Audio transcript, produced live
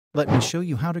Let me show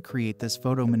you how to create this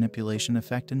photo manipulation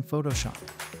effect in Photoshop.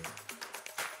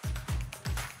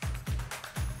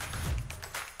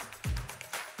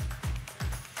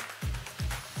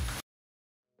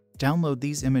 Download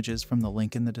these images from the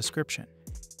link in the description.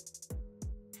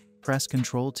 Press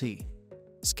Ctrl+T.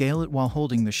 Scale it while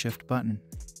holding the Shift button.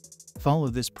 Follow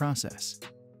this process.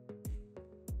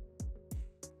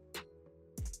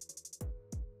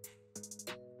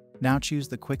 Now choose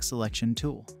the Quick Selection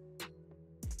tool.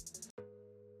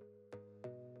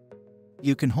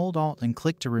 You can hold Alt and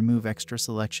click to remove extra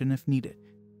selection if needed.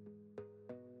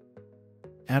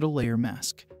 Add a layer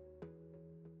mask.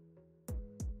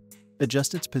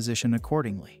 Adjust its position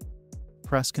accordingly.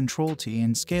 Press Ctrl+T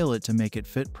and scale it to make it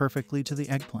fit perfectly to the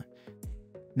eggplant.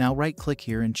 Now right-click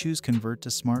here and choose Convert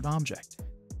to Smart Object.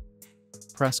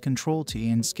 Press Ctrl+T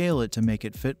and scale it to make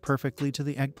it fit perfectly to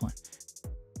the eggplant.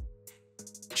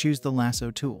 Choose the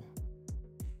Lasso tool.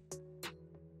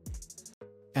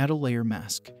 Add a layer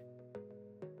mask.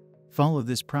 Follow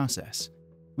this process.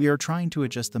 We are trying to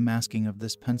adjust the masking of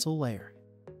this pencil layer.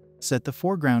 Set the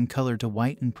foreground color to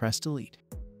white and press Delete.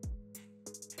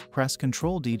 Press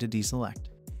Ctrl+D to deselect.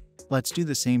 Let's do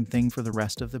the same thing for the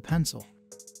rest of the pencil.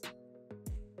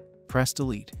 Press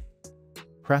Delete.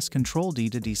 Press Ctrl+D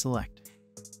to deselect.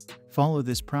 Follow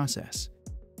this process.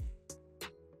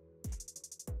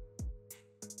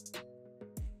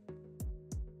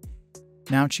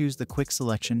 Now choose the Quick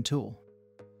Selection tool.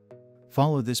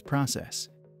 Follow this process.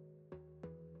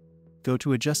 Go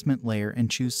to Adjustment Layer and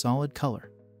choose Solid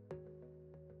Color.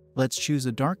 Let's choose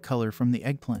a dark color from the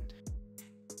eggplant.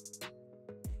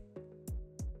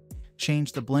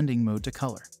 Change the blending mode to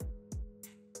color.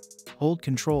 Hold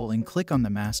Ctrl and click on the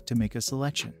mask to make a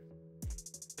selection.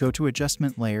 Go to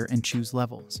Adjustment Layer and choose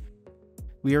Levels.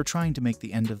 We are trying to make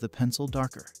the end of the pencil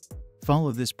darker.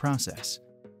 Follow this process.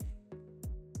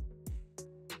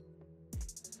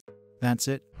 That's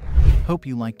it. Hope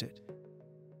you liked it.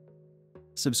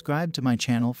 Subscribe to my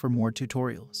channel for more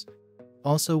tutorials.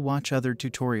 Also watch other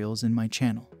tutorials in my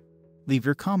channel. Leave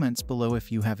your comments below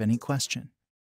if you have any question.